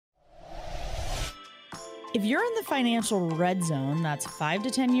If you're in the financial red zone, that's 5 to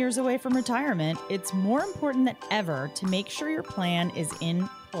 10 years away from retirement, it's more important than ever to make sure your plan is in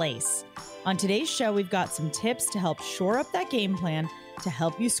place. On today's show, we've got some tips to help shore up that game plan to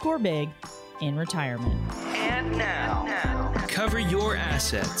help you score big in retirement. And now, cover your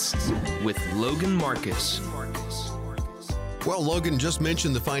assets with Logan Marcus. Well, Logan just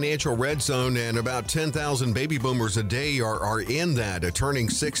mentioned the financial red zone, and about 10,000 baby boomers a day are in that, turning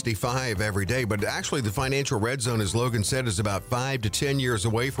 65 every day. But actually, the financial red zone, as Logan said, is about 5 to 10 years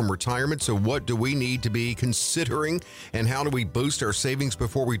away from retirement. So what do we need to be considering, and how do we boost our savings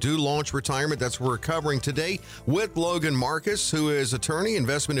before we do launch retirement? That's what we're covering today with Logan Marcus, who is attorney,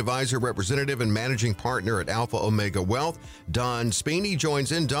 investment advisor, representative, and managing partner at Alpha Omega Wealth. Don Spini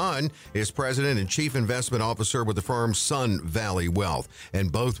joins in. Don is president and chief investment officer with the firm Sun Valley Wealth,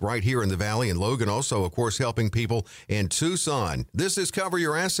 and both right here in the Valley. And Logan also, of course, helping people in Tucson. This is Cover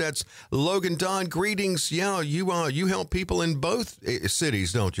Your Assets. Logan, Don, greetings. Yeah, you help people in both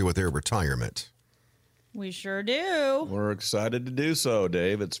cities, don't you, with their retirement? We sure do. We're excited to do so,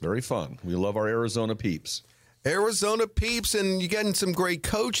 Dave. It's very fun. We love our Arizona peeps. Arizona peeps, and you're getting some great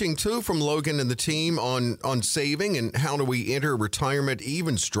coaching, too, from Logan and the team on saving and how do we enter retirement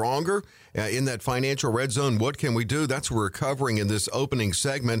even stronger in that financial red zone. What can we do? That's what we're covering in this opening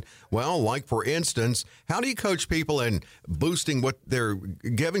segment. Well, like, for instance, how do you coach people in boosting what they're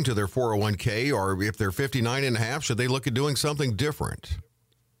giving to their 401k, or if they're 59 and a half, should they look at doing something different?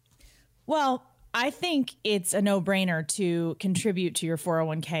 Well, I think it's a no-brainer to contribute to your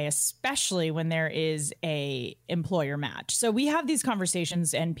 401k, especially when there is a employer match. So we have these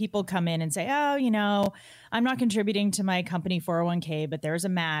conversations and people come in and say, oh, I'm not contributing to my company 401k, but there's a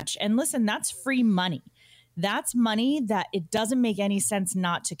match. And listen, that's free money. That's money that it doesn't make any sense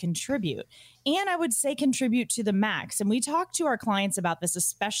not to contribute. And I would say contribute to the max. And we talk to our clients about this,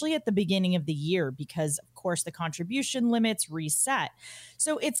 especially at the beginning of the year, because of course the contribution limits reset.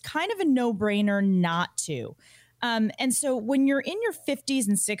 So it's kind of a no-brainer not to. And so when you're in your 50s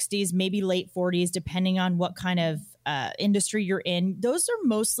and 60s, maybe late 40s, depending on what kind of industry you're in, those are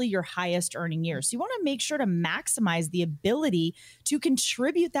mostly your highest earning years. So you want to make sure to maximize the ability to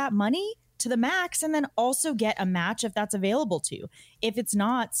contribute that money to the max, and then also get a match if that's available to you. If it's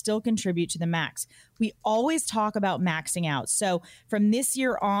not, still contribute to the max. We always talk about maxing out. So from this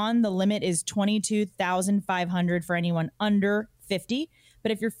year on, the limit is $22,500 for anyone under 50.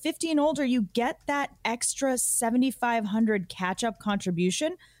 But if you're 50 and older, you get that extra $7,500 catch-up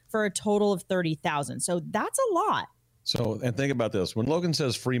contribution for a total of $30,000. So that's a lot. So, and think about this. When Logan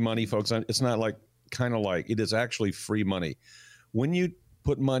says free money, folks, it's not like it is actually free money. When you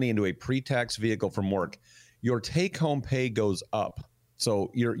put money into a pre-tax vehicle from work, your take-home pay goes up.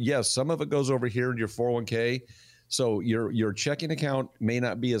 So some of it goes over here in your 401k. So your checking account may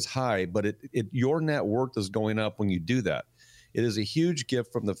not be as high, but your net worth is going up when you do that. It is a huge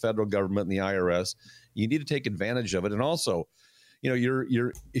gift from the federal government and the IRS. You need to take advantage of it. And also,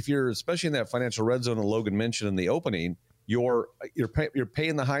 if you're especially in that financial red zone that Logan mentioned in the opening, you're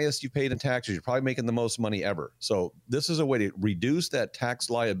paying the highest you've paid in taxes. You're probably making the most money ever. So this is a way to reduce that tax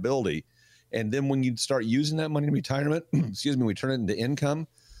liability. And then when you start using that money in retirement, we turn it into income.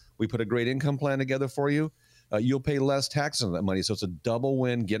 We put a great income plan together for you. You'll pay less taxes on that money. So it's a double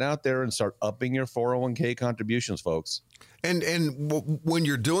win. Get out there and start upping your 401k contributions, folks. And when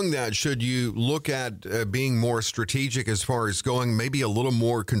you're doing that, should you look at being more strategic as far as going maybe a little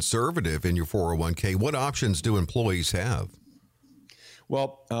more conservative in your 401k? What options do employees have?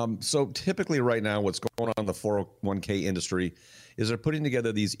 Well, so typically right now what's going on in the 401k industry is they're putting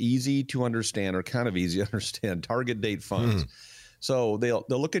together these easy to understand, or kind of easy to understand, target date funds. So they'll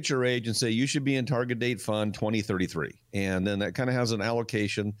look at your age and say, you should be in target date fund 2033. And then that kind of has an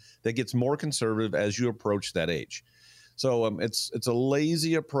allocation that gets more conservative as you approach that age. So it's a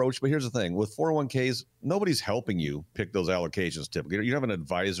lazy approach. But here's the thing. With 401ks, nobody's helping you pick those allocations typically. You have an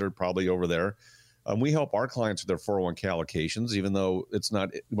advisor probably over there. We help our clients with their 401k allocations, even though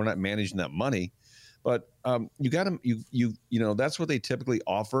we're not managing that money. But that's what they typically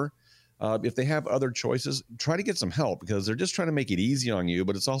offer. If they have other choices, try to get some help, because they're just trying to make it easy on you,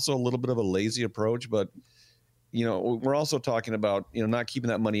 but it's also a little bit of a lazy approach. But, we're also talking about, not keeping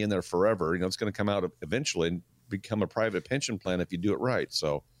that money in there forever. It's going to come out eventually and become a private pension plan if you do it right.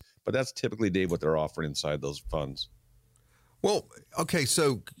 So, but that's typically, Dave, what they're offering inside those funds. Well, okay,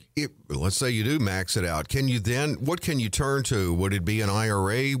 so let's say you do max it out. What can you turn to? Would it be an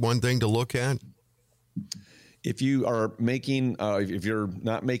IRA, one thing to look at? If you are making, if you're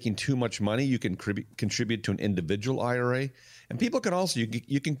not making too much money, you can contribute to an individual IRA. And people can also,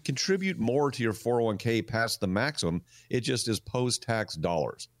 you can contribute more to your 401k past the maximum. It just is post-tax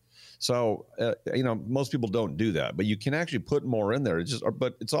dollars. So, most people don't do that, but you can actually put more in there.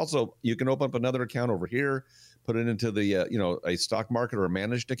 But it's also, you can open up another account over here, put it into the, a stock market or a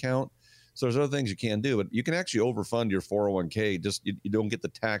managed account. So there's other things you can do, but you can actually overfund your 401k. Just you don't get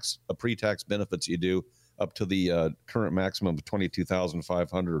the pre-tax benefits you do up to the current maximum of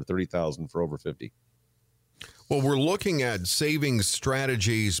 $22,500 or $30,000 for over 50. Well, we're looking at savings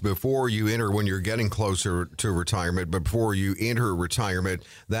strategies before you enter, when you're getting closer to retirement, but before you enter retirement.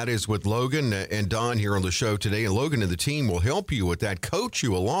 That is with Logan and Don here on the show today. And Logan and the team will help you with that, coach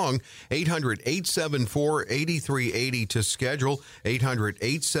you along. 800-874-8380 to schedule,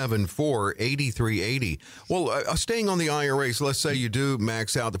 800-874-8380. Well, staying on the IRA, so let's say you do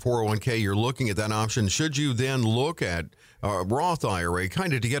max out the 401k, you're looking at that option. Should you then look at Roth IRA,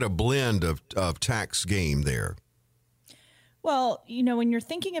 kind of to get a blend of tax game there? Well, when you're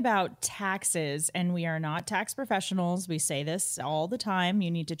thinking about taxes, and we are not tax professionals, we say this all the time, you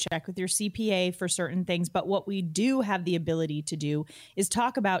need to check with your CPA for certain things. But what we do have the ability to do is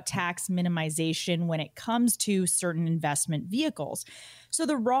talk about tax minimization when it comes to certain investment vehicles. So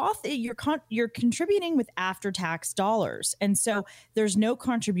the Roth, you're contributing with after-tax dollars. And so there's no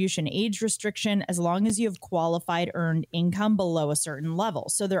contribution age restriction as long as you have qualified earned income below a certain level.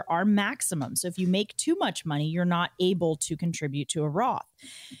 So there are maximums. So if you make too much money, you're not able to contribute to a Roth.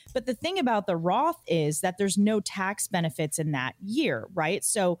 But the thing about the Roth is that there's no tax benefits in that year, right?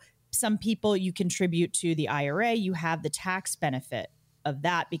 So some people, you contribute to the IRA, you have the tax benefit of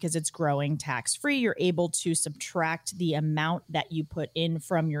that because it's growing tax-free. You're able to subtract the amount that you put in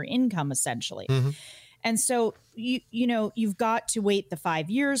from your income, essentially. Mm-hmm. And so, you've got to wait the 5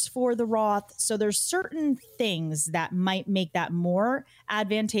 years for the Roth. So there's certain things that might make that more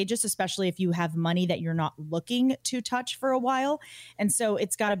advantageous, especially if you have money that you're not looking to touch for a while. And so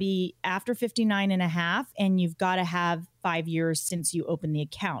it's got to be after 59 and a half, and you've got to have 5 years since you open the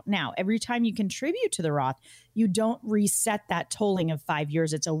account. Now, every time you contribute to the Roth, you don't reset that tolling of 5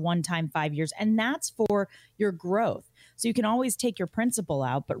 years. It's a one-time 5 years, and that's for your growth. So you can always take your principal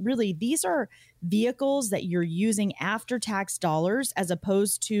out, but really these are vehicles that you're using after tax dollars as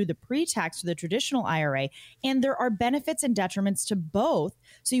opposed to the pre-tax for the traditional IRA. And there are benefits and detriments to both.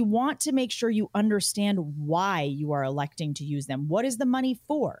 So you want to make sure you understand why you are electing to use them. What is the money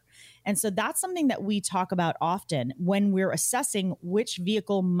for? And so that's something that we talk about often when we're assessing which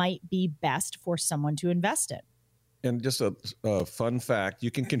vehicle might be best for someone to invest in. And just a fun fact,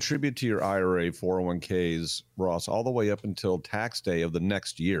 you can contribute to your IRA 401ks, Ross, all the way up until tax day of the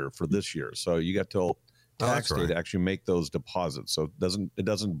next year for this year. So you got till tax day to actually make those deposits. So it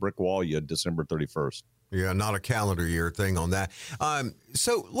doesn't brick wall you December 31st. Yeah, not a calendar year thing on that.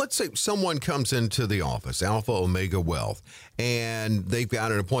 So let's say someone comes into the office, Alpha Omega Wealth, and they've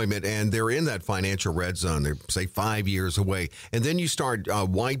got an appointment and they're in that financial red zone. They're, say, 5 years away. And then you start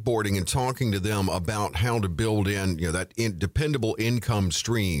whiteboarding and talking to them about how to build in, that dependable income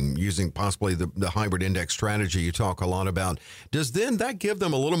stream using possibly the hybrid index strategy you talk a lot about. Does then that give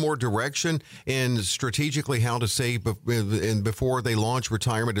them a little more direction in strategically how to save before they launch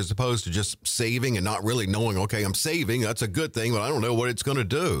retirement, as opposed to just saving and not really knowing, okay, I'm saving, that's a good thing, but I don't know what it's going to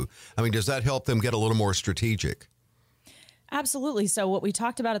do? I mean, does that help them get a little more strategic? Absolutely. So what we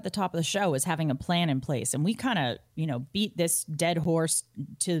talked about at the top of the show is having a plan in place. And we kind of, beat this dead horse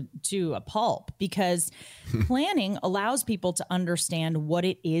to a pulp, because planning allows people to understand what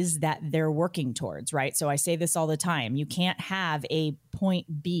it is that they're working towards, right? So I say this all the time. You can't have a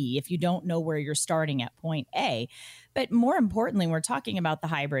point B if you don't know where you're starting at point A. But more importantly, we're talking about the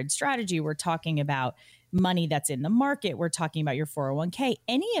hybrid strategy. We're talking about money that's in the market. We're talking about your 401k.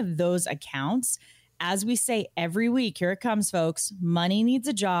 Any of those accounts, as we say every week, here it comes, folks, money needs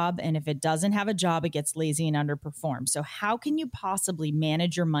a job. And if it doesn't have a job, it gets lazy and underperforms. So how can you possibly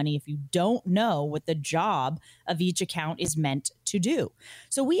manage your money if you don't know what the job of each account is meant to do?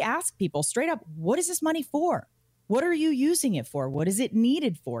 So we ask people straight up, what is this money for? What are you using it for? What is it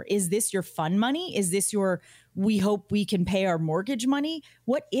needed for? Is this your fun money? Is this your, we hope we can pay our mortgage money?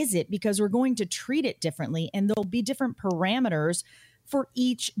 What is it? Because we're going to treat it differently, and there'll be different parameters for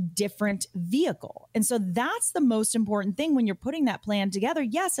each different vehicle. And so that's the most important thing when you're putting that plan together.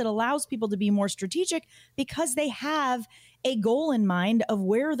 Yes, it allows people to be more strategic because they have a goal in mind of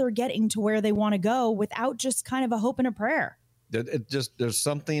where they're getting to where they want to go without just kind of a hope and a prayer. There's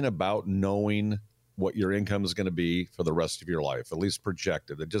something about knowing what your income is going to be for the rest of your life, at least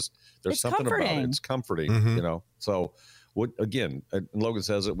projected. There's something comforting about it. It's comforting, So again, Logan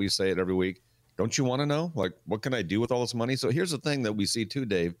says it, we say it every week. Don't you want to know, like, what can I do with all this money? So here's the thing that we see too,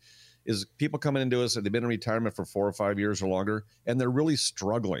 Dave, is people coming into us and they've been in retirement for 4 or 5 years or longer, and they're really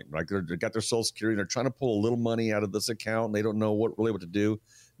struggling. Like they've got their Social Security and they're trying to pull a little money out of this account and they don't know what to do.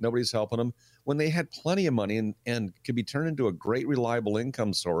 Nobody's helping them when they had plenty of money and could be turned into a great, reliable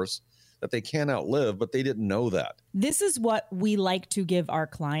income source that they can't outlive, but they didn't know that. This is what we like to give our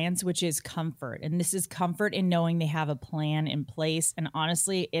clients, which is comfort. And this is comfort in knowing they have a plan in place. And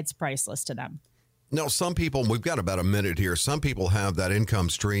honestly, it's priceless to them. Now, some people, we've got about a minute here. Some people have that income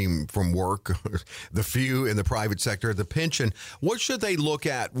stream from work, the few in the private sector, the pension. What should they look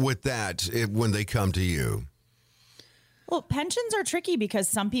at with that when they come to you? Well, pensions are tricky because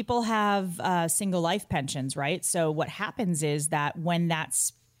some people have single life pensions, right? So what happens is that when that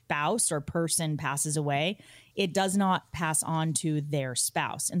spouse or person passes away, it does not pass on to their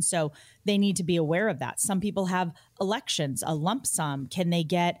spouse. And so they need to be aware of that. Some people have elections, a lump sum. Can they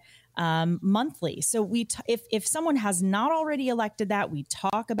get monthly? So if someone has not already elected that, we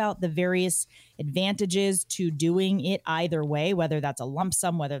talk about the various advantages to doing it either way, whether that's a lump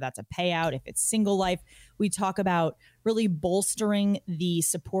sum, whether that's a payout, if it's single life. We talk about really bolstering the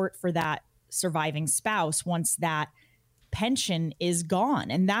support for that surviving spouse once that pension is gone.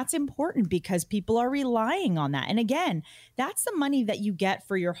 And that's important because people are relying on that. And again, that's the money that you get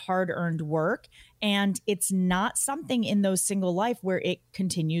for your hard-earned work. And it's not something in those single life where it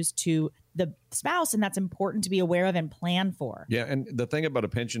continues to the spouse. And that's important to be aware of and plan for. Yeah. And the thing about a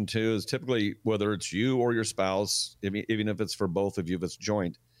pension too is typically whether it's you or your spouse, even if it's for both of you, if it's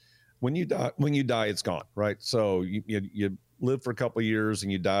joint, when you die, it's gone, right? So you live for a couple of years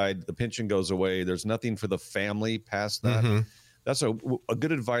and you died, the pension goes away. There's nothing for the family past that. Mm-hmm. That's a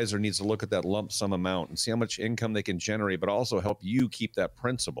good advisor needs to look at that lump sum amount and see how much income they can generate, but also help you keep that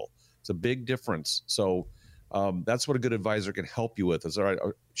principal. It's a big difference. So that's what a good advisor can help you with is, all right,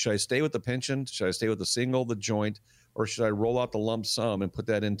 should I stay with the pension? Should I stay with the single, the joint, or should I roll out the lump sum and put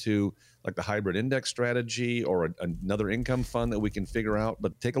that into like the hybrid index strategy or another income fund that we can figure out?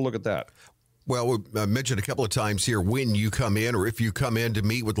 But take a look at that. Well, we mentioned a couple of times here when you come in or if you come in to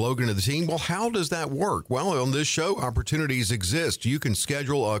meet with Logan and the team. Well, how does that work? Well, on this show, opportunities exist. You can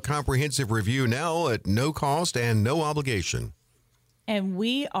schedule a comprehensive review now at no cost and no obligation. And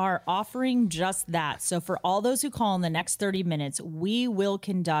we are offering just that. So for all those who call in the next 30 minutes, we will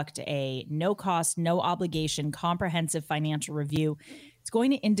conduct a no cost, no obligation, comprehensive financial review. It's going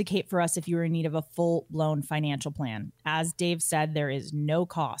to indicate for us if you're in need of a full-blown financial plan. As Dave said, there is no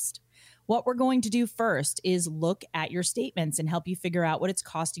cost. What we're going to do first is look at your statements and help you figure out what it's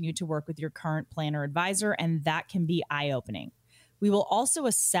costing you to work with your current planner advisor, and that can be eye-opening. We will also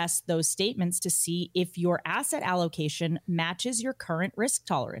assess those statements to see if your asset allocation matches your current risk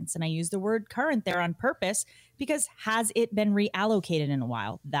tolerance. And I use the word current there on purpose because has it been reallocated in a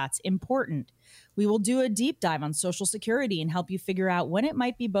while? That's important. We will do a deep dive on Social Security and help you figure out when it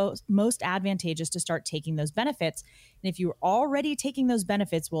might be most advantageous to start taking those benefits. And if you're already taking those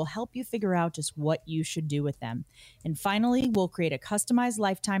benefits, we'll help you figure out just what you should do with them. And finally, we'll create a customized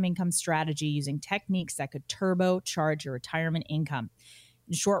lifetime income strategy using techniques that could turbocharge your retirement income.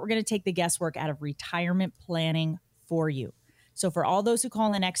 In short, we're going to take the guesswork out of retirement planning for you. So for all those who call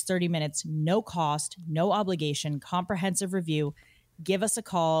in the next 30 minutes, no cost, no obligation, comprehensive review, give us a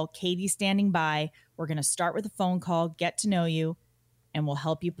call. Katie's standing by. We're going to start with a phone call, get to know you, and we'll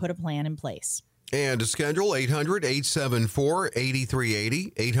help you put a plan in place. And to schedule,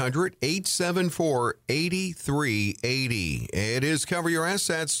 800-874-8380, 800-874-8380. It is Cover Your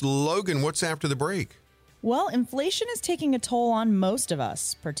Assets. Logan, what's after the break? Well, inflation is taking a toll on most of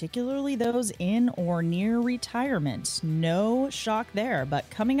us, particularly those in or near retirement. No shock there, but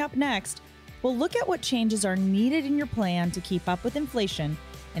coming up next, we'll look at what changes are needed in your plan to keep up with inflation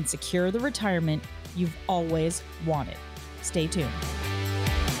and secure the retirement you've always wanted. Stay tuned.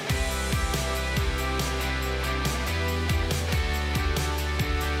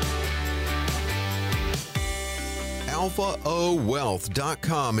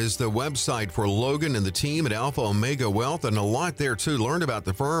 AlphaOWealth.com is the website for Logan and the team at Alpha Omega Wealth, and a lot there too. Learn about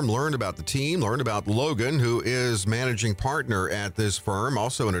the firm, learn about the team, learn about Logan, who is managing partner at this firm,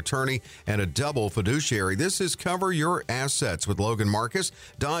 also an attorney and a double fiduciary. This is Cover Your Assets with Logan Marcus.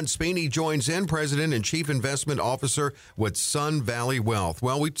 Don Spini joins in, President and Chief Investment Officer with Sun Valley Wealth.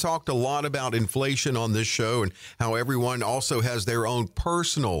 Well, we talked a lot about inflation on this show and how everyone also has their own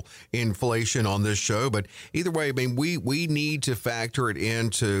personal inflation on this show, but either way, I mean, we need to factor it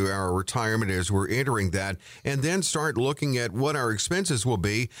into our retirement as we're entering that, and then start looking at what our expenses will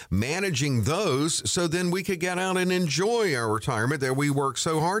be, managing those, so then we could get out and enjoy our retirement that we work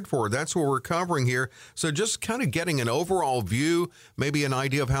so hard for. That's what we're covering here. So just kind of getting an overall view, maybe an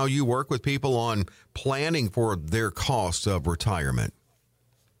idea of how you work with people on planning for their costs of retirement.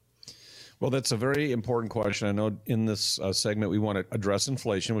 Well, that's a very important question. I know in this segment we want to address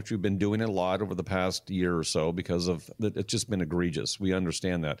inflation, which we've been doing a lot over the past year or so because of it's just been egregious. We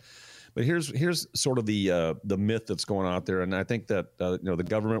understand that, but here's sort of the myth that's going out there, and I think that the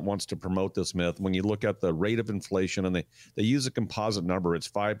government wants to promote this myth. When you look at the rate of inflation, and they use a composite number, it's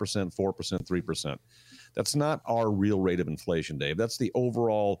 5%, 4%, 3%. That's not our real rate of inflation, Dave. That's the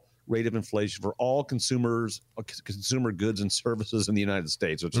overall rate of inflation for all consumer goods and services in the United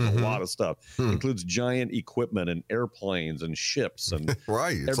States, which is a lot of stuff. Includes giant equipment and airplanes and ships and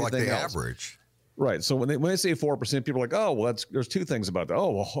right. It's like the else. average. Right. So when they say 4%, people are like, oh, well, there's two things about that. Oh,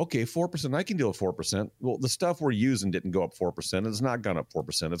 well, okay, 4%, I can deal with 4%. Well, the stuff we're using didn't go up 4%. And it's not gone up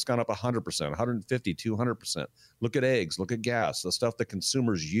 4%. It's gone up 100%, 150, 200%. Look at eggs, look at gas, the stuff that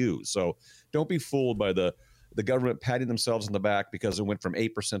consumers use. So don't be fooled by the government patting themselves on the back because it went from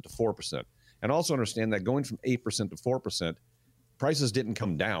 8% to 4%. And also understand that going from 8% to 4%, prices didn't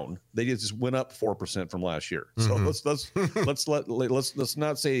come down; they just went up 4% from last year. So let's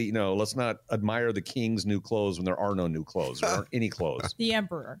not say let's not admire the king's new clothes when there are no new clothes. There aren't any clothes. The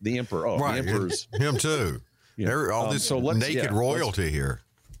emperor. Oh, right. The emperor's him too. All this naked royalty here.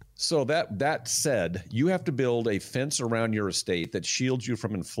 So that said, you have to build a fence around your estate that shields you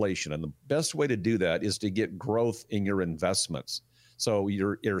from inflation. And the best way to do that is to get growth in your investments. So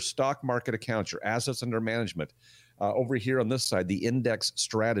your stock market accounts, your assets under management, over here on this side, the index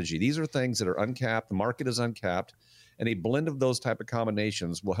strategy. These are things that are uncapped. The market is uncapped. And a blend of those type of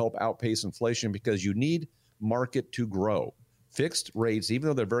combinations will help outpace inflation because you need market to grow. Fixed rates, even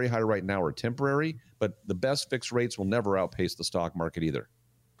though they're very high right now, are temporary, but the best fixed rates will never outpace the stock market either.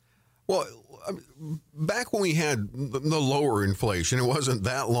 Well, back when we had the lower inflation, it wasn't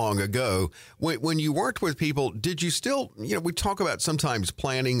that long ago, when you worked with people, did you still, we talk about sometimes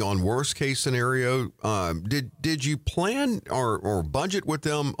planning on worst case scenario. Did you plan or budget with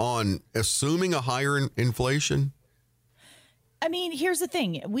them on assuming a higher inflation? I mean, here's the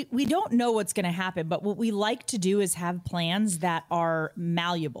thing. We don't know what's going to happen, but what we like to do is have plans that are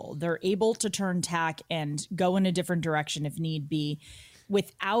malleable. They're able to turn tack and go in a different direction if need be,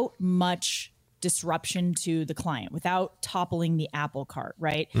 without much disruption to the client, without toppling the apple cart,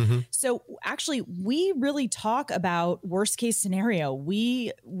 right? So actually, we really talk about worst case scenario.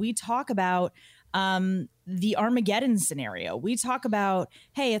 We talk about the Armageddon scenario. We talk about,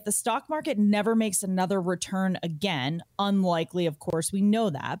 hey, if the stock market never makes another return again, unlikely, of course, we know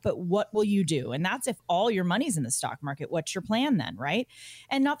that, but what will you do? And that's if all your money's in the stock market. What's your plan then, right?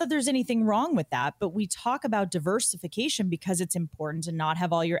 And not that there's anything wrong with that, but we talk about diversification because it's important to not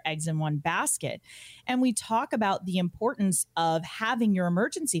have all your eggs in one basket. And we talk about the importance of having your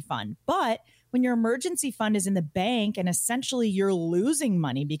emergency fund. But when your emergency fund is in the bank and essentially you're losing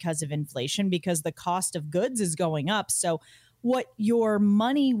money because of inflation, because the cost of goods is going up. So what your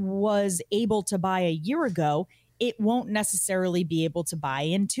money was able to buy a year ago, it won't necessarily be able to buy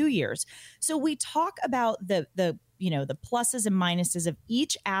in 2 years. So we talk about the pluses and minuses of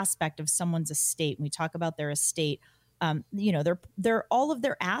each aspect of someone's estate. We talk about their estate, they're all of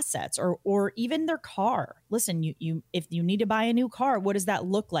their assets or even their car. Listen, if you need to buy a new car, what does that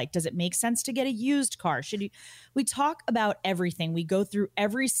look like? Does it make sense to get a used car? We talk about everything. We go through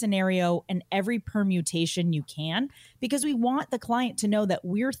every scenario and every permutation you can because we want the client to know that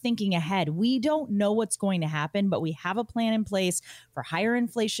we're thinking ahead. We don't know what's going to happen, but we have a plan in place for higher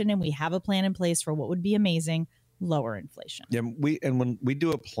inflation and we have a plan in place for what would be amazing, lower inflation. Yeah, when we do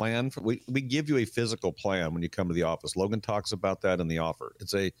a plan, we give you a physical plan when you come to the office. Logan talks about that in the offer.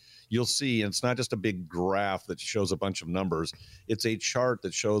 You'll see, and it's not just a big graph that shows a bunch of numbers. It's a chart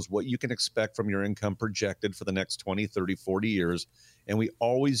that shows what you can expect from your income projected for the next 20, 30, 40 years. And we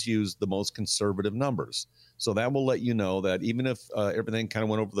always use the most conservative numbers. So that will let you know that even if everything kind of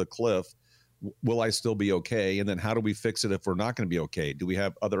went over the cliff, will I still be okay? And then how do we fix it if we're not going to be okay? Do we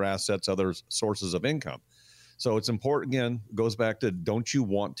have other assets, other sources of income? So it's important, again, goes back to, don't you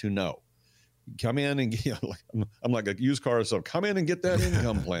want to know? Come in and I'm like a used car, so come in and get that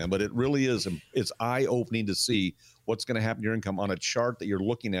income plan. But it really is, it's eye-opening to see what's going to happen to your income on a chart that you're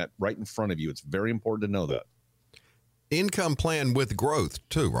looking at right in front of you. It's very important to know that. Income plan with growth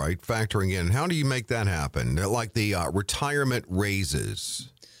too, right? Factoring in. How do you make that happen? Like the retirement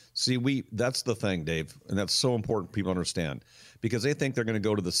raises. See, that's the thing, Dave, and that's so important people understand. Because they think they're going to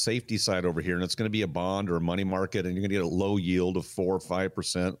go to the safety side over here, and it's going to be a bond or a money market, and you're going to get a low yield of 4 or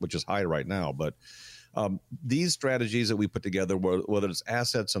 5%, which is high right now. But these strategies that we put together, whether it's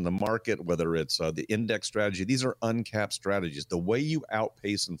assets in the market, whether it's the index strategy, these are uncapped strategies. The way you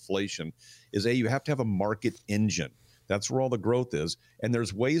outpace inflation is you have to have a market engine That's where all the growth is. And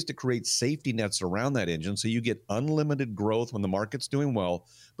there's ways to create safety nets around that engine so you get unlimited growth when the market's doing well,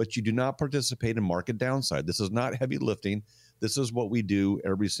 but you do not participate in market downside. This is not heavy lifting. This is what we do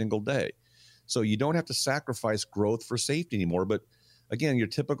every single day. So you don't have to sacrifice growth for safety anymore. But again, your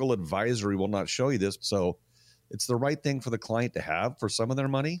typical advisory will not show you this. So it's the right thing for the client to have for some of their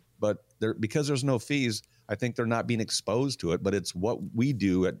money, but because there's no fees, I think they're not being exposed to it, but it's what we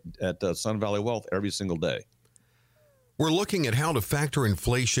do at Sun Valley Wealth every single day. We're looking at how to factor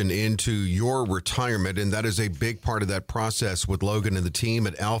inflation into your retirement, and that is a big part of that process with Logan and the team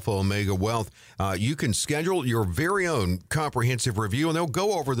at Alpha Omega Wealth. You can schedule your very own comprehensive review, and they'll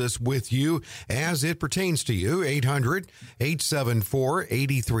go over this with you as it pertains to you.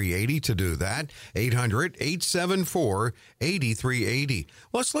 800-874-8380 to do that. 800-874-8380.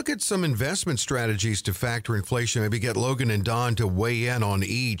 Let's look at some investment strategies to factor inflation. Maybe get Logan and Don to weigh in on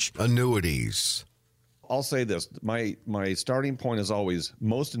each. Annuities. I'll say this. My starting point is always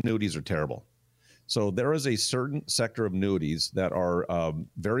most annuities are terrible. So there is a certain sector of annuities that are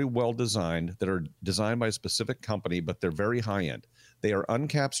very well designed, that are designed by a specific company, but they're very high end. They are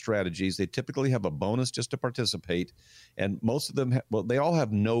uncapped strategies. They typically have a bonus just to participate. And most of them, they all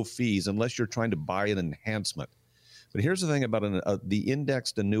have no fees unless you're trying to buy an enhancement. But here's the thing about the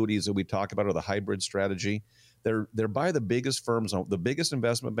indexed annuities that we talk about, or the hybrid strategy. They're by the biggest firms. The biggest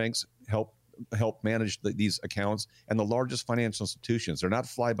investment banks help manage these accounts, and the largest financial institutions. They're not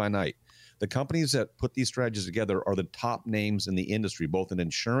fly by night. The companies that put these strategies together are the top names in the industry, both in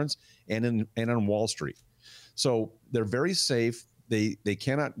insurance and on Wall Street. So they're very safe. They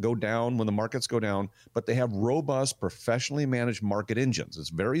cannot go down when the markets go down, but they have robust, professionally managed market engines. It's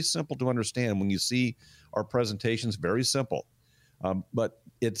very simple to understand when you see our presentations. Very simple. But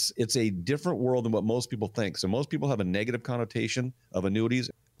it's a different world than what most people think. So most people have a negative connotation of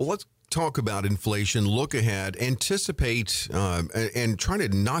annuities. Well, let's talk about inflation, look ahead, anticipate, and try to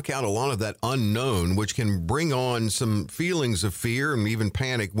knock out a lot of that unknown, which can bring on some feelings of fear and even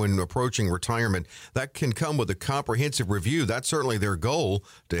panic when approaching retirement. That can come with a comprehensive review. That's certainly their goal,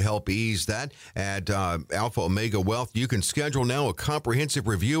 to help ease that. At Alpha Omega Wealth, you can schedule now a comprehensive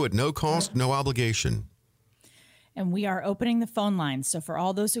review at no cost, no obligation. And we are opening the phone lines. So for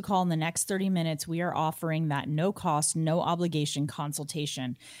all those who call in the next 30 minutes, we are offering that no cost, no obligation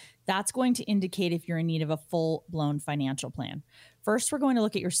consultation. That's going to indicate if you're in need of a full-blown financial plan. First, we're going to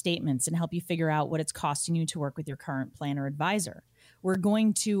look at your statements and help you figure out what it's costing you to work with your current plan or advisor. We're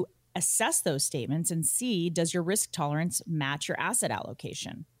going to assess those statements and see, does your risk tolerance match your asset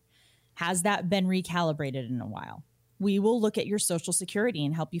allocation? Has that been recalibrated in a while? We will look at your Social Security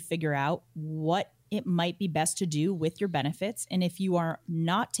and help you figure out what it might be best to do with your benefits. And if you are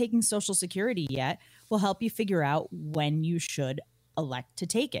not taking Social Security yet, we'll help you figure out when you should elect to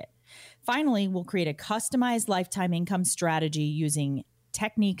take it. Finally, we'll create a customized lifetime income strategy using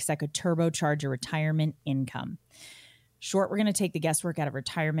techniques that could turbocharge your retirement income. Short, we're going to take the guesswork out of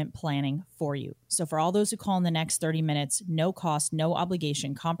retirement planning for you. So for all those who call in the next 30 minutes, no cost, no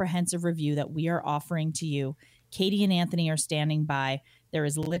obligation, comprehensive review that we are offering to you. Katie and Anthony are standing by. There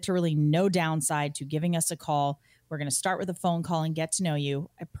is literally no downside to giving us a call. We're going to start with a phone call and get to know you.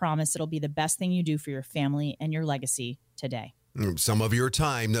 I promise it'll be the best thing you do for your family and your legacy today. Some of your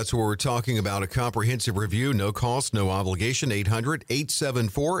time. That's what we're talking about. A comprehensive review, no cost, no obligation.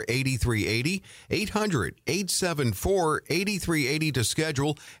 800-874-8380. 800-874-8380 to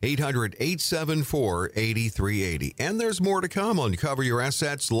schedule. 800-874-8380. And there's more to come on Cover Your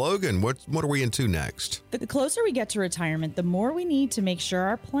Assets. Logan, what are we into next? The closer we get to retirement, the more we need to make sure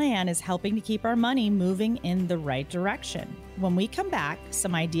our plan is helping to keep our money moving in the right direction. When we come back,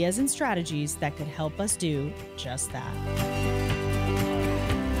 some ideas and strategies that could help us do just that.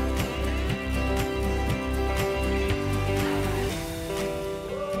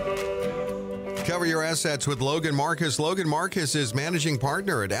 Cover Your Assets with Logan Marcus. Logan Marcus is managing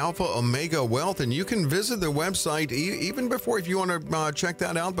partner at Alpha Omega Wealth, and you can visit the website even before, if you want to check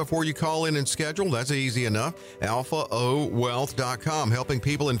that out before you call in and schedule. That's easy enough. AlphaOWealth.com, helping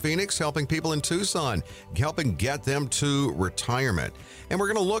people in Phoenix, helping people in Tucson, helping get them to retirement. And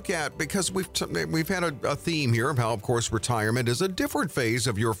we're going to look at, because we've had a theme here of how, of course, retirement is a different phase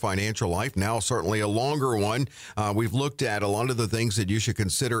of your financial life. Now, certainly a longer one. We've looked at a lot of the things that you should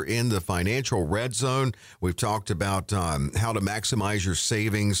consider in the financial red zone. We've talked about how to maximize your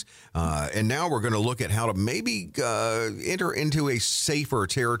savings. And now we're going to look at how to maybe enter into a safer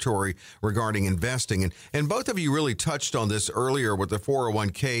territory regarding investing. And both of you really touched on this earlier with the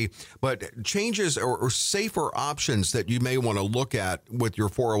 401k, but changes or safer options that you may want to look at with your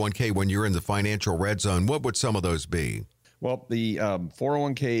 401k when you're in the financial red zone. What would some of those be? Well, the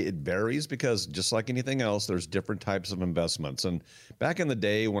 401k, it varies because just like anything else, there's different types of investments. And back in the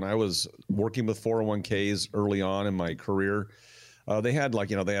day when I was working with 401ks early on in my career, they had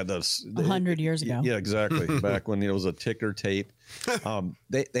they had this 100 years ago. Yeah, exactly. Back when it was a ticker tape.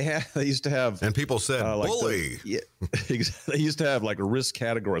 They used to have, and people said, bully. They used to have like risk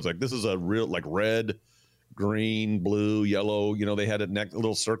categories. Like this is a real like red, green, blue, yellow. They had a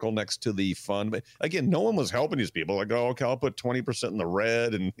little circle next to the fund. But again, no one was helping these people. Like, oh, okay, I'll put 20% in the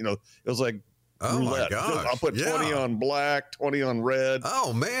red, and it was like, oh roulette. My gosh, I'll put 20 on black, 20 on red.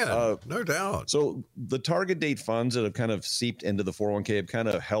 Oh man, no doubt. So the target date funds that have kind of seeped into the 401k have kind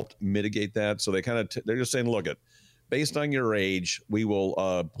of helped mitigate that. So they kind of they're just saying, look, based on your age, we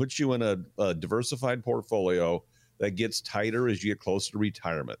will put you in a diversified portfolio that gets tighter as you get closer to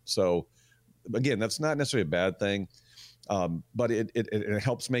retirement. So again, that's not necessarily a bad thing, but it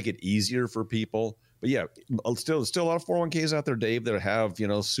helps make it easier for people. But yeah, still a lot of 401ks out there, Dave, that have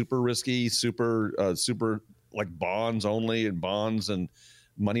super risky, super like bonds only, and bonds and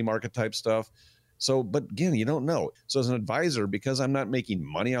money market type stuff. So, but again, you don't know. So as an advisor, because I'm not making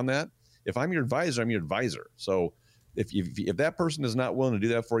money on that, if I'm your advisor, I'm your advisor. So if that person is not willing to do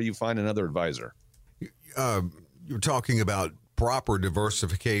that for you, find another advisor. You're talking about proper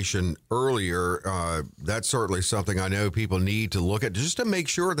diversification earlier. That's certainly something I know people need to look at just to make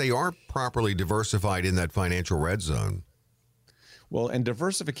sure they are properly diversified in that financial red zone. Well, and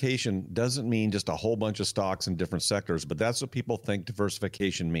diversification doesn't mean just a whole bunch of stocks in different sectors, but that's what people think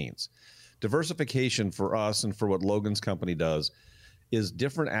diversification means. Diversification for us and for what Logan's company does is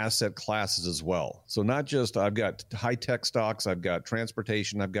different asset classes as well. So not just I've got high-tech stocks, I've got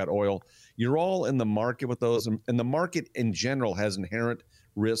transportation, I've got oil. You're all in the market with those. And the market in general has inherent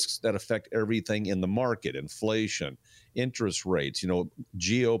risks that affect everything in the market: inflation, interest rates,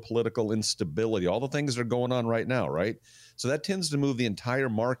 geopolitical instability, all the things that are going on right now, right? So that tends to move the entire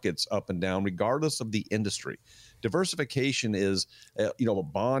markets up and down, regardless of the industry. Diversification is, a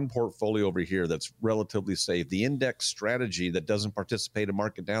bond portfolio over here that's relatively safe. The index strategy that doesn't participate in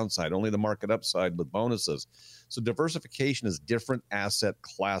market downside, only the market upside with bonuses. So diversification is different asset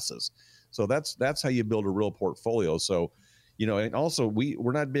classes. So that's how you build a real portfolio. So, and also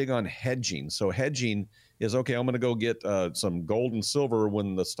we're not big on hedging. So hedging is, okay, I'm going to go get some gold and silver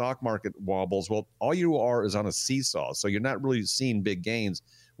when the stock market wobbles. Well, all you are is on a seesaw. So you're not really seeing big gains.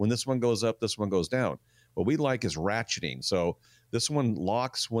 When this one goes up, this one goes down. What we like is ratcheting. So this one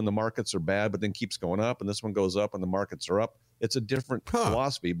locks when the markets are bad, but then keeps going up, and this one goes up and the markets are up. It's a different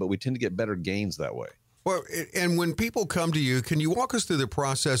philosophy, but we tend to get better gains that way. Well, and when people come to you, can you walk us through the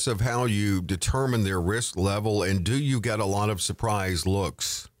process of how you determine their risk level, and do you get a lot of surprise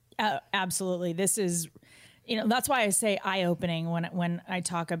looks? Absolutely. This is, that's why I say eye-opening when I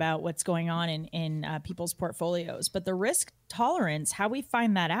talk about what's going on in people's portfolios. But the risk tolerance, how we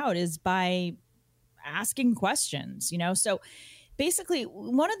find that out is by asking questions, So basically,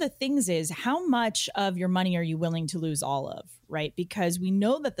 one of the things is, how much of your money are you willing to lose all of, right? Because we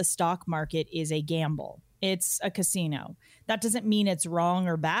know that the stock market is a gamble. It's a casino. That doesn't mean it's wrong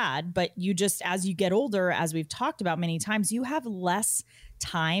or bad, but you just, as you get older, as we've talked about many times, you have less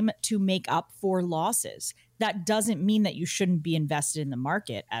time to make up for losses. That doesn't mean that you shouldn't be invested in the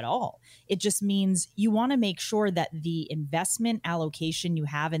market at all. It just means you want to make sure that the investment allocation you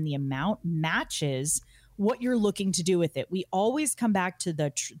have and the amount matches what you're looking to do with it. We always come back to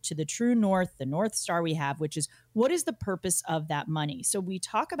the true north, the North Star we have, which is, what is the purpose of that money? So we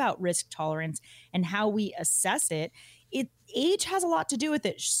talk about risk tolerance and how we assess it. Age has a lot to do with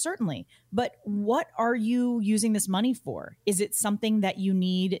it, certainly. But what are you using this money for? Is it something that you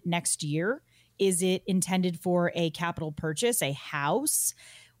need next year? Is it intended for a capital purchase, a house?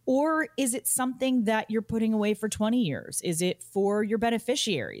 Or is it something that you're putting away for 20 years? Is it for your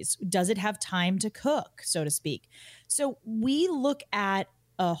beneficiaries? Does it have time to cook, so to speak? So we look at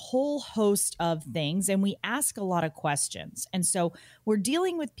a whole host of things and we ask a lot of questions. And so we're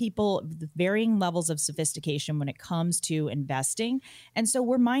dealing with people with varying levels of sophistication when it comes to investing. And so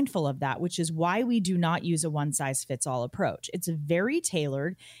we're mindful of that, which is why we do not use a one-size-fits-all approach. It's very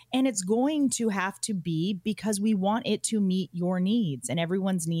tailored, and it's going to have to be because we want it to meet your needs, and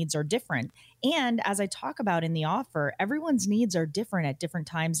everyone's needs are different. And as I talk about in the offer, everyone's needs are different at different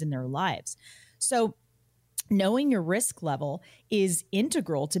times in their lives. So knowing your risk level is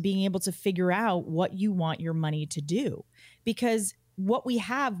integral to being able to figure out what you want your money to do. Because what we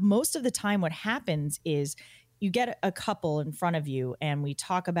have most of the time, what happens is you get a couple in front of you and we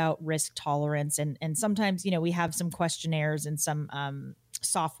talk about risk tolerance. And sometimes, we have some questionnaires and some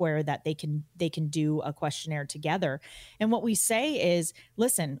software that they can do a questionnaire together. And what we say is,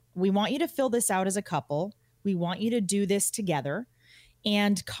 listen, we want you to fill this out as a couple. We want you to do this together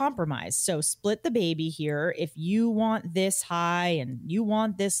and compromise. So split the baby here. If you want this high and you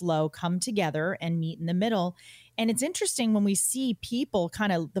want this low, come together and meet in the middle. And it's interesting when we see people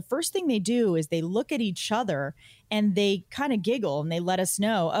kind of, the first thing they do is they look at each other and they kind of giggle and they let us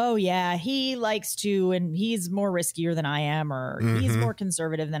know, oh yeah, he likes to, and he's more riskier than I am, or he's more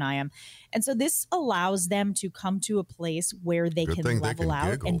conservative than I am. And so this allows them to come to a place where they can level out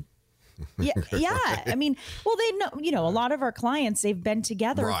giggle. And yeah. I mean, well, they know, a lot of our clients, they've been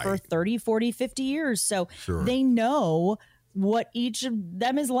together for 30, 40, 50 years. So they know what each of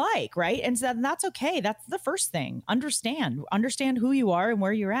them is like, right? And so that's okay. That's the first thing. Understand who you are and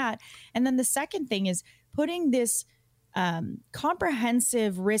where you're at. And then the second thing is putting this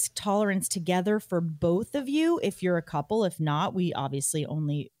comprehensive risk tolerance together for both of you. If you're a couple, if not, we obviously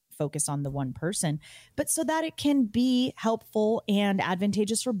only focus on the one person, but so that it can be helpful and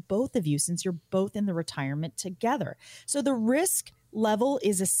advantageous for both of you since you're both in the retirement together. So the risk level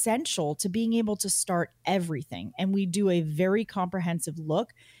is essential to being able to start everything. And we do a very comprehensive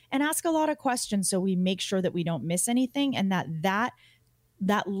look and ask a lot of questions so we make sure that we don't miss anything and that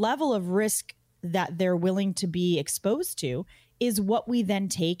level of risk that they're willing to be exposed to is what we then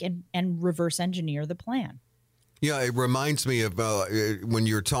take and reverse engineer the plan. Yeah, it reminds me of when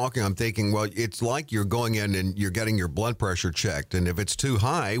you're talking, I'm thinking, well, it's like you're going in and you're getting your blood pressure checked. And if it's too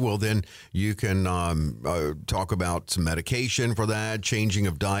high, well, then you can talk about some medication for that, changing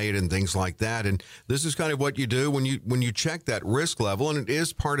of diet and things like that. And this is kind of what you do when you check that risk level. And it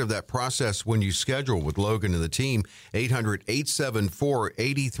is part of that process when you schedule with Logan and the team,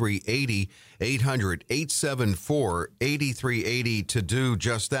 800-874-8380, 800-874-8380 to do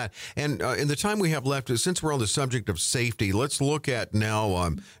just that. And in the time we have left, since we're on the subject of safety, let's look at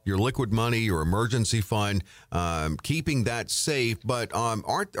now your liquid money, your emergency fund, keeping that safe. But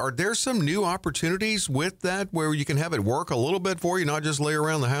are there some new opportunities with that where you can have it work a little bit for you, not just lay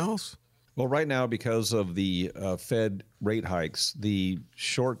around the house? Well, right now, because of the Fed rate hikes, the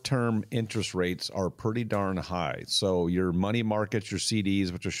short-term interest rates are pretty darn high. So your money markets, your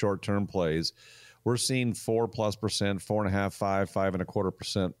CDs, which are short-term plays, we're seeing 4+%, 4.5%,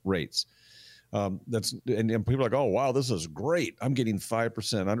 5.25% rates. And people are like, oh, wow, this is great. I'm getting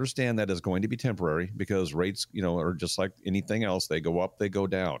 5%. Understand that is going to be temporary because rates, are just like anything else. They go up, they go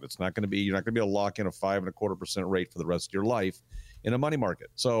down. It's not going to be, you're not going to be able to lock in a 5.25% rate for the rest of your life in a money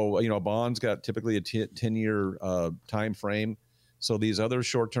market. So, a bond's got typically a 10-year time frame. So these other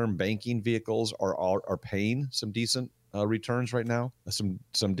short-term banking vehicles are paying some decent returns right now, some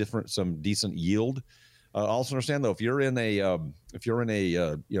decent yield. Also understand though, if you're in a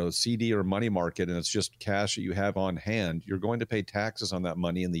CD or money market and it's just cash that you have on hand, you're going to pay taxes on that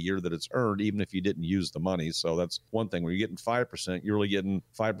money in the year that it's earned, even if you didn't use the money. So that's one thing. When you're getting 5%, you're really getting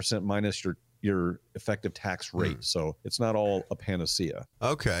 5% minus your effective tax rate. So it's not all a panacea.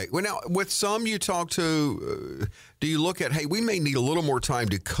 Okay. Well, now with some you talk to, do you look at, hey, we may need a little more time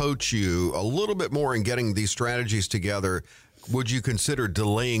to coach you a little bit more in getting these strategies together. Would you consider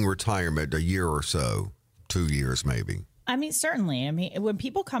delaying retirement a year or so, 2 years maybe? I mean, certainly. I mean, when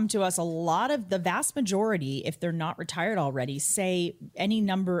people come to us, the vast majority, if they're not retired already, say any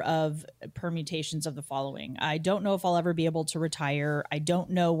number of permutations of the following. I don't know if I'll ever be able to retire. I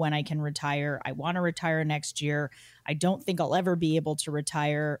don't know when I can retire. I want to retire next year. I don't think I'll ever be able to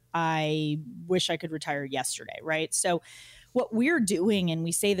retire. I wish I could retire yesterday, right? So what we're doing, and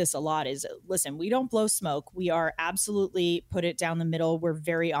we say this a lot, is listen, we don't blow smoke. We are absolutely put it down the middle. We're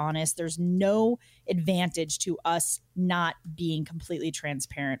very honest. There's no advantage to us not being completely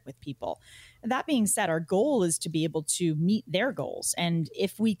transparent with people. That being said, our goal is to be able to meet their goals. And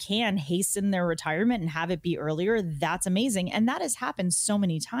if we can hasten their retirement and have it be earlier, that's amazing. And that has happened so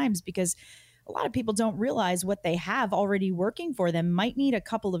many times because a lot of people don't realize what they have already working for them might need a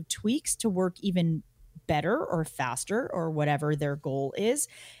couple of tweaks to work even better or faster or whatever their goal is.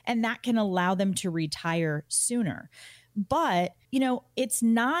 And that can allow them to retire sooner. But, it's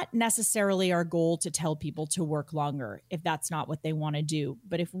not necessarily our goal to tell people to work longer if that's not what they want to do.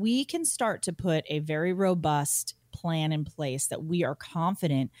 But if we can start to put a very robust plan in place that we are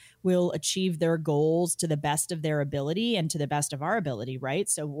confident will achieve their goals to the best of their ability and to the best of our ability, right?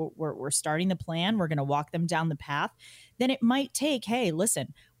 So we're starting the plan. We're going to walk them down the path. Then it might take, hey,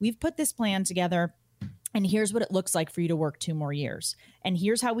 listen, we've put this plan together. And here's what it looks like for you to work 2 more years. And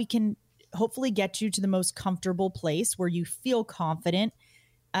here's how we can hopefully get you to the most comfortable place where you feel confident.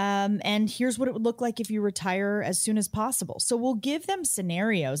 And here's what it would look like if you retire as soon as possible. So we'll give them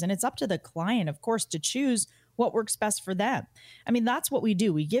scenarios, and it's up to the client, of course, to choose what works best for them. I mean, that's what we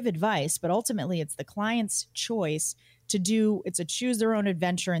do. We give advice, but ultimately it's the client's choice to do. It's a choose their own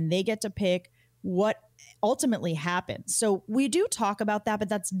adventure, and they get to pick what ultimately happens. So we do talk about that, but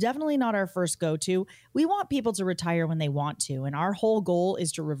that's definitely not our first go-to. We want people to retire when they want to. And our whole goal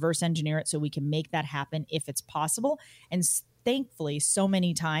is to reverse engineer it so we can make that happen if it's possible. And thankfully, so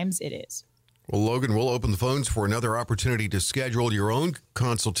many times it is. Well, Logan, we'll open the phones for another opportunity to schedule your own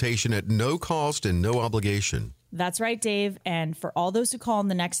consultation at no cost and no obligation. That's right, Dave. And for all those who call in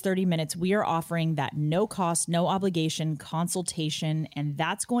the next 30 minutes, we are offering that no cost, no obligation consultation. And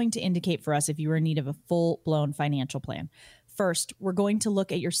that's going to indicate for us if you are in need of a full-blown financial plan. First, we're going to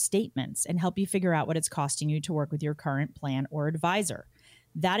look at your statements and help you figure out what it's costing you to work with your current plan or advisor.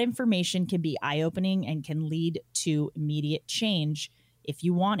 That information can be eye-opening and can lead to immediate change if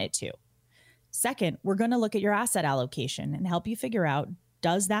you want it to. Second, we're going to look at your asset allocation and help you figure out,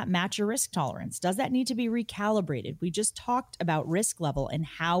 does that match your risk tolerance? Does that need to be recalibrated? We just talked about risk level and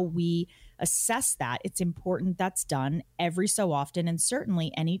how we assess that. It's important that's done every so often, and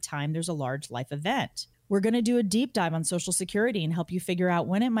certainly anytime there's a large life event. We're going to do a deep dive on Social Security and help you figure out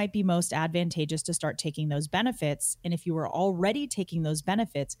when it might be most advantageous to start taking those benefits. And if you are already taking those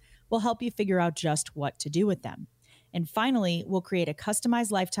benefits, we'll help you figure out just what to do with them. And finally, we'll create a customized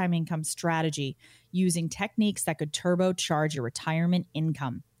lifetime income strategy using techniques that could turbocharge your retirement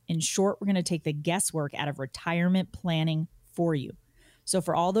income. In short, we're going to take the guesswork out of retirement planning for you. So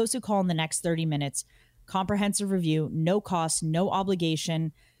for all those who call in the next 30 minutes, comprehensive review, no cost, no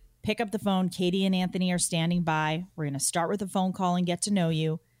obligation. Pick up the phone. Katie and Anthony are standing by. We're going to start with a phone call and get to know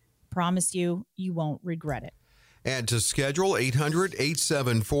you. Promise you, you won't regret it. And to schedule,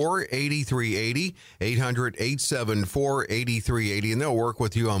 800-874-8380, 800-874-8380, and they'll work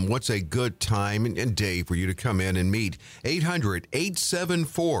with you on what's a good time and day for you to come in and meet.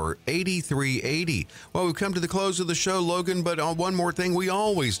 800-874-8380. Well, we've come to the close of the show, Logan, but one more thing we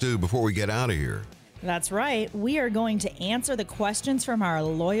always do before we get out of here. That's right. We are going to answer the questions from our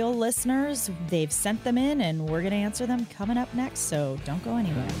loyal listeners. They've sent them in, and we're going to answer them coming up next, so don't go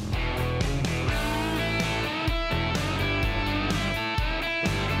anywhere.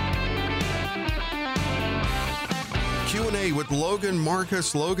 Q&A with Logan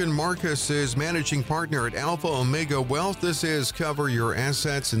Marcus. Logan Marcus is managing partner at Alpha Omega Wealth. This is Cover Your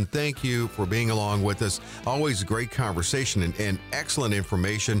Assets, and thank you for being along with us. Always a great conversation and excellent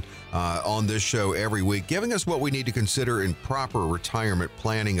information on this show every week, giving us what we need to consider in proper retirement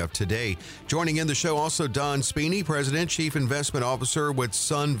planning of today. Joining in the show also Don Spini, President, Chief Investment Officer with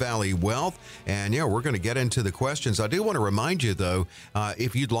Sun Valley Wealth. And yeah, we're going to get into the questions. I do want to remind you, though,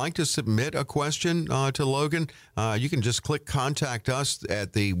 if you'd like to submit a question to Logan, you can just click contact us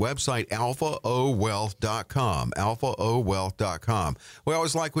at the website alphaowealth.com, alphaowealth.com. We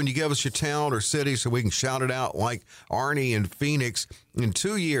always like when you give us your town or city so we can shout it out, like Arnie in Phoenix. In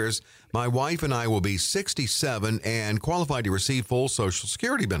 2 years, my wife and I will be 67 and qualified to receive full Social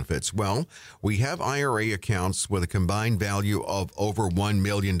Security benefits. Well, we have IRA accounts with a combined value of over $1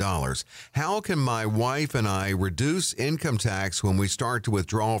 million. How can my wife and I reduce income tax when we start to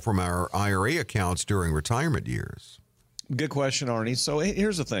withdraw from our IRA accounts during retirement years? Good question, Arnie. So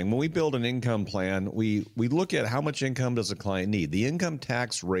here's the thing. When we build an income plan, we look at how much income does a client need. The income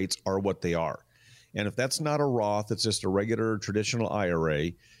tax rates are what they are. And if that's not a Roth, it's just a regular traditional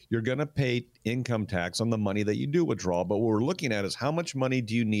IRA, you're going to pay income tax on the money that you do withdraw. But what we're looking at is how much money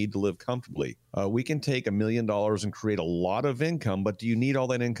do you need to live comfortably? We can take $1 million and create a lot of income, but do you need all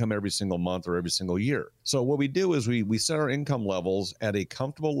that income every single month or every single year? So what we do is we set our income levels at a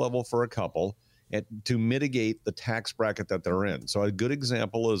comfortable level for a couple to mitigate the tax bracket that they're in. So a good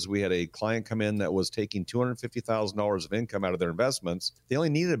example is we had a client come in that was taking $250,000 of income out of their investments. They only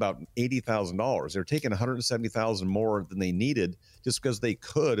needed about $80,000. They're taking $170,000 more than they needed just because they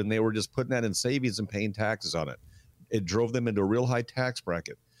could, and they were just putting that in savings and paying taxes on it. It drove them into a real high tax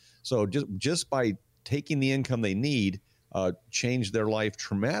bracket. So just by taking the income they need, change their life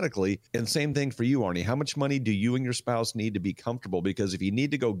dramatically. And same thing for you, Arnie. How much money do you and your spouse need to be comfortable? Because if you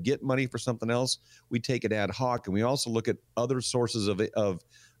need to go get money for something else, we take it ad hoc. And we also look at other sources of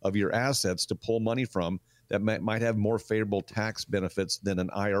your assets to pull money from that might have more favorable tax benefits than an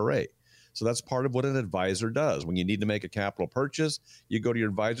IRA. So that's part of what an advisor does. When you need to make a capital purchase, you go to your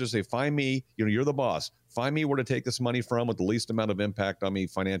advisor, say, find me, you're the boss. Find me where to take this money from with the least amount of impact on me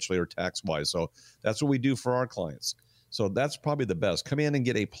financially or tax-wise. So that's what we do for our clients. So that's probably the best. Come in and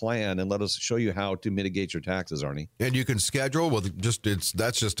get a plan and let us show you how to mitigate your taxes, Arnie. And you can schedule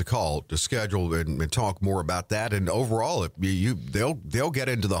that's just a call to schedule and talk more about that. And overall, they'll get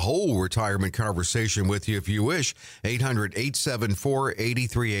into the whole retirement conversation with you if you wish.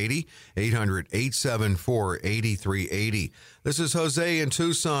 800-874-8380, 800-874-8380. This is Jose in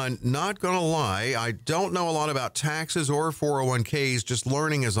Tucson. Not going to lie, I don't know a lot about taxes or 401ks, just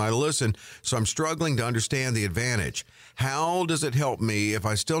learning as I listen, so I'm struggling to understand the advantage. How does it help me if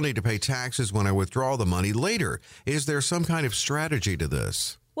I still need to pay taxes when I withdraw the money later? Is there some kind of strategy to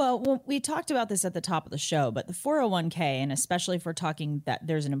this? Well, we talked about this at the top of the show, but the 401k, and especially if we're talking that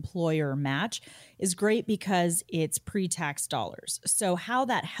there's an employer match, is great because it's pre-tax dollars. So how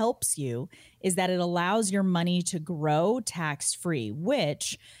that helps you is that it allows your money to grow tax-free,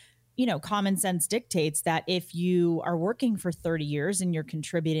 which, common sense dictates that if you are working for 30 years and you're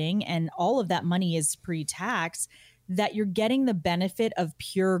contributing and all of that money is pre-tax, that you're getting the benefit of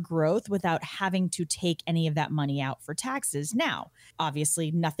pure growth without having to take any of that money out for taxes. Now,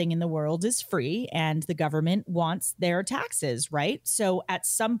 obviously, nothing in the world is free and the government wants their taxes, right? So at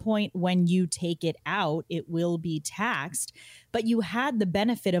some point when you take it out, it will be taxed, but you had the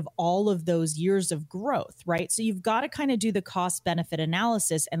benefit of all of those years of growth, right? So you've got to kind of do the cost benefit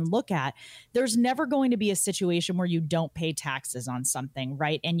analysis and look at, there's never going to be a situation where you don't pay taxes on something,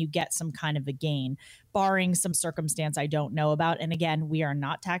 right? And you get some kind of a gain, barring some circumstance I don't know about. And again, we are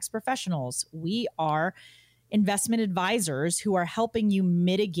not tax professionals. We are investment advisors who are helping you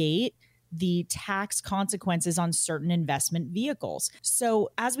mitigate the tax consequences on certain investment vehicles.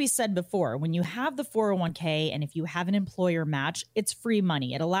 So as we said before, when you have the 401k and if you have an employer match, it's free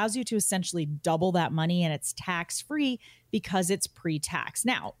money. It allows you to essentially double that money and it's tax-free because it's pre-tax.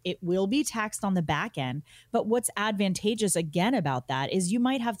 Now, it will be taxed on the back end, but what's advantageous again about that is you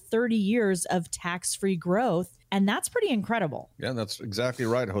might have 30 years of tax-free growth, and that's pretty incredible. Yeah, that's exactly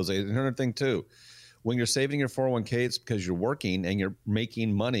right, Jose. Another thing too, when you're saving your 401k, it's because you're working and you're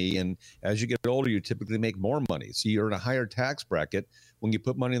making money. And as you get older, you typically make more money. So you're in a higher tax bracket. When you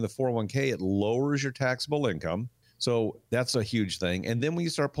put money in the 401k, it lowers your taxable income. So that's a huge thing. And then when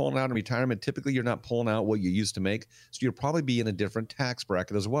you start pulling out in retirement, typically you're not pulling out what you used to make. So you'll probably be in a different tax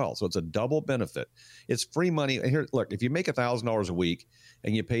bracket as well. So it's a double benefit. It's free money. And here, look, if you make $1,000 a week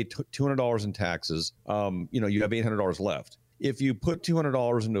and you pay $200 in taxes, you have $800 left. If you put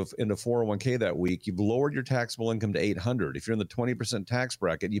 $200 into 401k that week, you've lowered your taxable income to $800. If you're in the 20% tax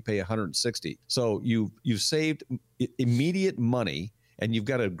bracket, you pay $160. So you've saved immediate money, and you've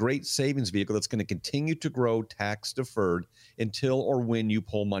got a great savings vehicle that's going to continue to grow tax deferred until or when you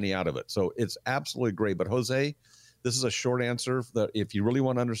pull money out of it. So it's absolutely great. But Jose, this is a short answer that if you really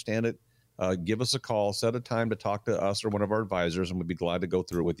want to understand it, give us a call, set a time to talk to us or one of our advisors, and we'd be glad to go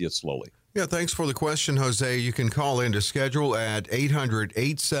through it with you slowly. Yeah, thanks for the question, Jose. You can call in to schedule at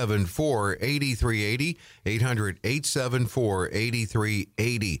 800-874-8380,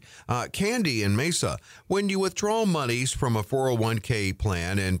 800-874-8380. Candy in Mesa, when you withdraw monies from a 401k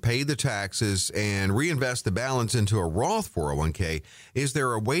plan and pay the taxes and reinvest the balance into a Roth 401k, is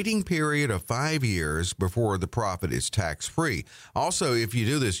there a waiting period of 5 years before the profit is tax-free? Also, if you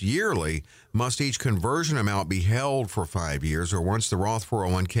do this yearly, must each conversion amount be held for 5 years, or once the Roth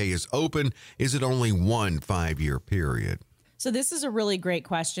 401k is open, is it only one 5-year period? So this is a really great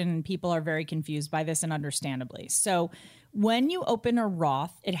question. People are very confused by this, and understandably. So when you open a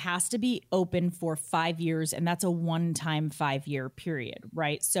Roth, it has to be open for 5 years, and that's a one-time 5-year period,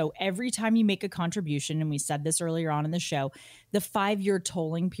 right? So every time you make a contribution, and we said this earlier on in the show, the 5-year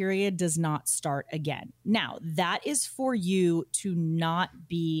tolling period does not start again. Now, that is for you to not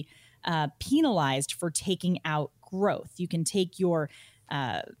be penalized for taking out growth. You can take your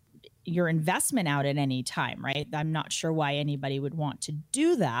investment out at any time, right? I'm not sure why anybody would want to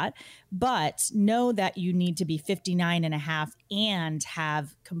do that, but know that you need to be 59 and a half and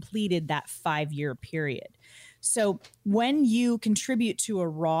have completed that 5-year period. So when you contribute to a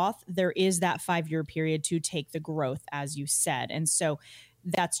Roth, there is that 5-year period to take the growth, as you said. And so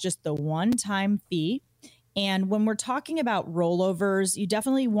that's just the one-time fee. And when we're talking about rollovers, you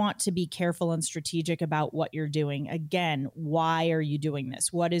definitely want to be careful and strategic about what you're doing. Again, why are you doing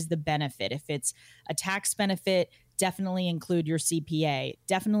this? What is the benefit? If it's a tax benefit, definitely include your CPA,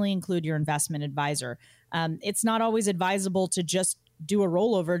 definitely include your investment advisor. It's not always advisable to just do a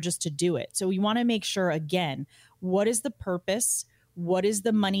rollover just to do it. So we want to make sure, again, what is the purpose? What is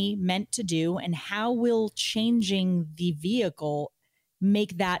the money meant to do? And how will changing the vehicle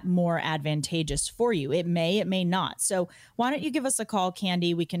make that more advantageous for you? It may not. So why don't you give us a call,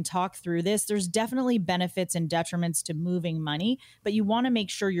 Candy? We can talk through this. There's definitely benefits and detriments to moving money, but you want to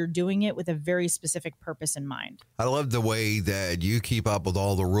make sure you're doing it with a very specific purpose in mind. I love the way that you keep up with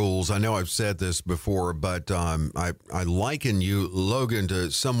all the rules. I know I've said this before, but I liken you, Logan,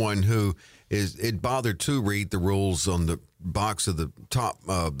 to someone who is bothered to read the rules on the box of the top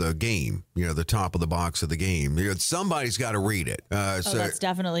of the game, the top of the box of the game. Somebody's got to read it. So that's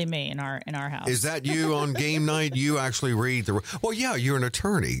definitely me in our house. Is that you on game night? You actually read well, yeah, you're an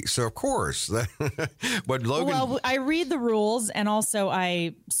attorney, so of course. But Logan, well, I read the rules, and also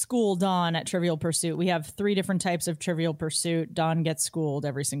I school Dawn at Trivial Pursuit. We have 3 different types of Trivial Pursuit. Dawn gets schooled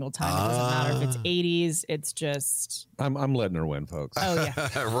every single time. It doesn't matter if it's 80s. It's just I'm letting her win, folks. Oh yeah,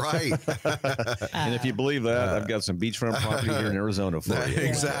 right. And if you believe that, I've got some beachfront property here in Arizona for you.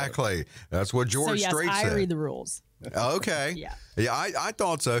 Exactly. That's what George Strait said. I read the rules. Okay. Yeah. Yeah, I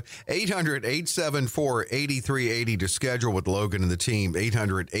thought so. 800-874-8380 to schedule with Logan and the team.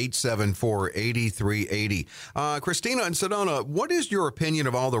 800-874-8380. Christina and Sedona, what is your opinion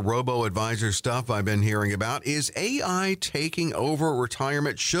of all the robo-advisor stuff I've been hearing about? Is AI taking over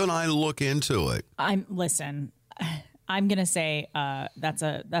retirement? Should I look into it? Listen. I'm gonna say that's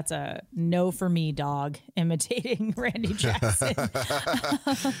a no for me, dog, imitating Randy Jackson.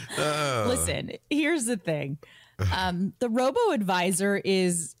 Listen, here's the thing. The robo-advisor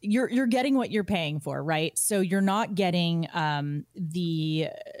is you're getting what you're paying for, right? So you're not getting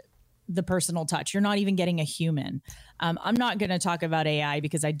the personal touch. You're not even getting a human. I'm not going to talk about AI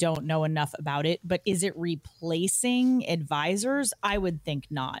because I don't know enough about it, but is it replacing advisors? I would think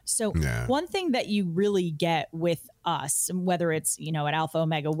not. So one thing that you really get with us, whether it's, at Alpha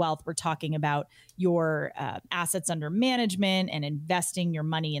Omega Wealth, we're talking about your assets under management and investing your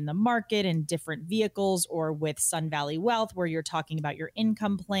money in the market in different vehicles, or with Sun Valley Wealth, where you're talking about your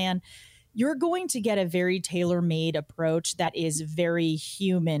income plan. You're going to get a very tailor-made approach that is very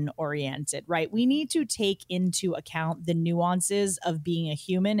human-oriented, right? We need to take into account the nuances of being a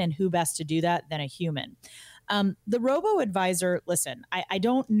human, and who best to do that than a human. The robo-advisor, listen, I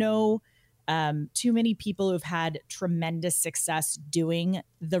don't know too many people who've had tremendous success doing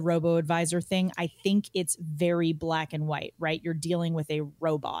the robo-advisor thing. I think it's very black and white, right? You're dealing with a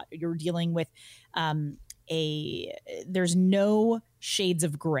robot. You're dealing with there's no shades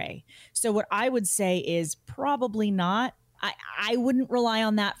of gray. So what I would say is probably not. I wouldn't rely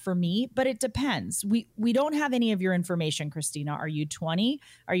on that for me, but it depends. We don't have any of your information, Christina. Are you 20?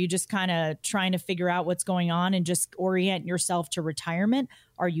 Are you just kind of trying to figure out what's going on and just orient yourself to retirement?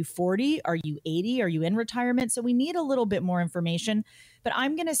 Are you 40? Are you 80? Are you in retirement? So we need a little bit more information. But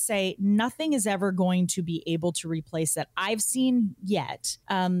I'm going to say nothing is ever going to be able to replace that I've seen yet.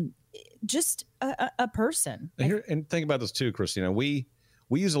 Just a person. And think about this too, Christina. We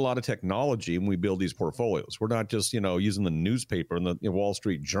use a lot of technology when we build these portfolios. We're not just, using the newspaper and the Wall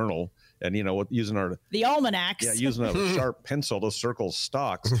Street Journal and, using the almanacs. Yeah, using a sharp pencil to circle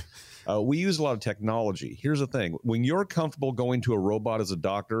stocks. We use a lot of technology. Here's the thing. When you're comfortable going to a robot as a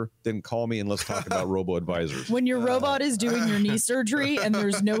doctor, then call me and let's talk about robo-advisors. When your robot is doing your knee surgery and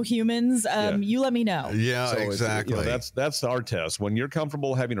there's no humans, you let me know. Yeah, so exactly. That's our test. When you're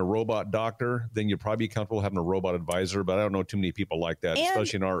comfortable having a robot doctor, then you're probably comfortable having a robot advisor, but I don't know too many people like that,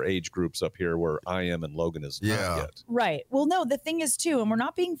 especially in our age groups up here where I am and Logan is not yet. Right. Well, no, the thing is too, and we're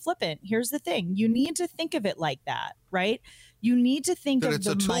not being flippant. Here's the thing. You need to think of it like that, right? You need to think of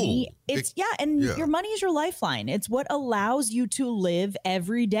the money. Your money is your lifeline. It's what allows you to live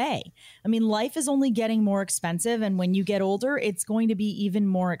every day. I mean, life is only getting more expensive. And when you get older, it's going to be even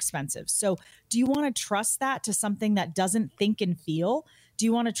more expensive. So do you want to trust that to something that doesn't think and feel? Do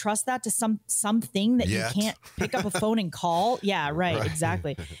you want to trust that to something that you can't pick up a phone and call? Yeah, right.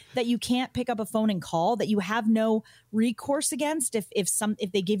 Exactly. That you can't pick up a phone and call, that you have no recourse against if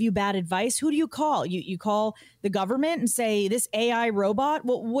they give you bad advice. Who do you call? You call the government and say, this AI robot?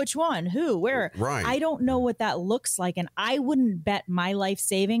 Well, which one? Who? Where? Right. I don't know what that looks like, and I wouldn't bet my life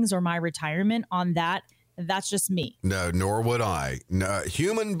savings or my retirement on that. That's just me. No, nor would I. No,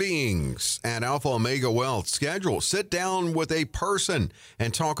 human beings at Alpha Omega Wealth schedule. Sit down with a person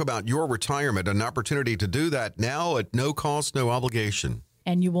and talk about your retirement. An opportunity to do that now at no cost, no obligation.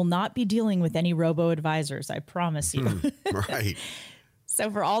 And you will not be dealing with any robo-advisors, I promise you. Right. So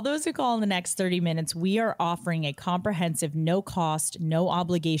for all those who call in the next 30 minutes, we are offering a comprehensive, no cost, no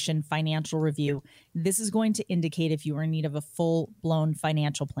obligation financial review. This is going to indicate if you are in need of a full-blown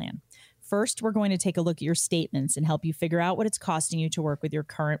financial plan. First, we're going to take a look at your statements and help you figure out what it's costing you to work with your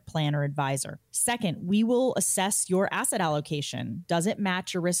current plan or advisor. Second, we will assess your asset allocation. Does it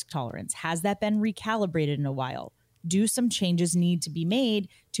match your risk tolerance? Has that been recalibrated in a while? Do some changes need to be made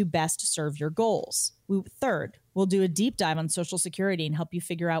to best serve your goals? Third, we'll do a deep dive on Social Security and help you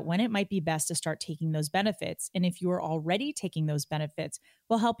figure out when it might be best to start taking those benefits. And if you are already taking those benefits,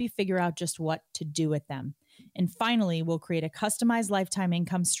 we'll help you figure out just what to do with them. And finally, we'll create a customized lifetime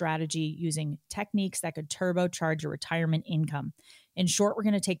income strategy using techniques that could turbocharge your retirement income. In short, we're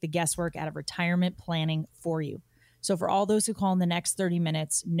going to take the guesswork out of retirement planning for you. So for all those who call in the next 30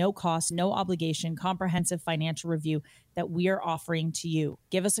 minutes, no cost, no obligation, comprehensive financial review that we are offering to you.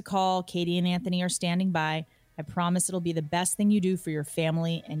 Give us a call. Katie and Anthony are standing by. I promise it'll be the best thing you do for your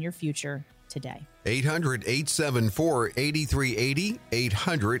family and your future today. 800-874-8380,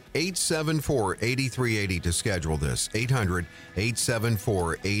 800-874-8380 to schedule this,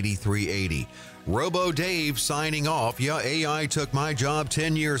 800-874-8380. Robo Dave signing off. Yeah, AI took my job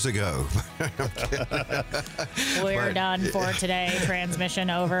 10 years ago. We're done for today. Transmission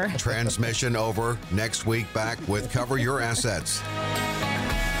over. Transmission over. Next week back with Cover Your Assets.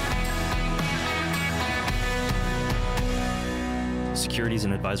 Securities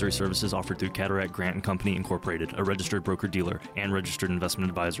and advisory services offered through Cataract Grant & Company, Incorporated, a registered broker-dealer and registered investment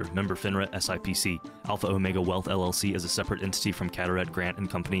advisor, member FINRA SIPC. Alpha Omega Wealth LLC is a separate entity from Cataract Grant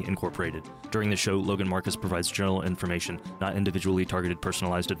 & Company, Incorporated. During the show, Logan Marcus provides general information, not individually targeted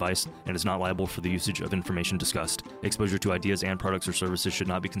personalized advice, and is not liable for the usage of information discussed. Exposure to ideas and products or services should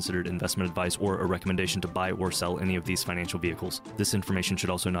not be considered investment advice or a recommendation to buy or sell any of these financial vehicles. This information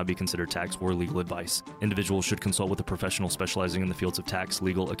should also not be considered tax or legal advice. Individuals should consult with a professional specializing in the fields of tax,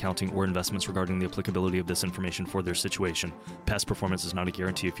 legal, accounting, or investments regarding the applicability of this information for their situation. Past performance is not a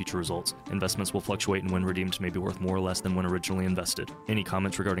guarantee of future results. Investments will fluctuate and when redeemed may be worth more or less than when originally invested. Any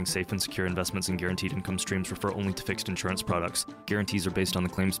comments regarding safe and secure investments and guaranteed income streams refer only to fixed insurance products. Guarantees are based on the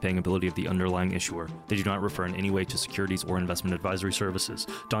claims paying ability of the underlying issuer. They do not refer in any way to securities or investment advisory services.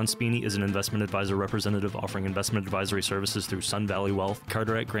 Don Spini is an investment advisor representative offering investment advisory services through Sun Valley Wealth.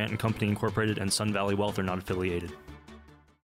 Cataract Grant & Company, Incorporated, and Sun Valley Wealth are not affiliated.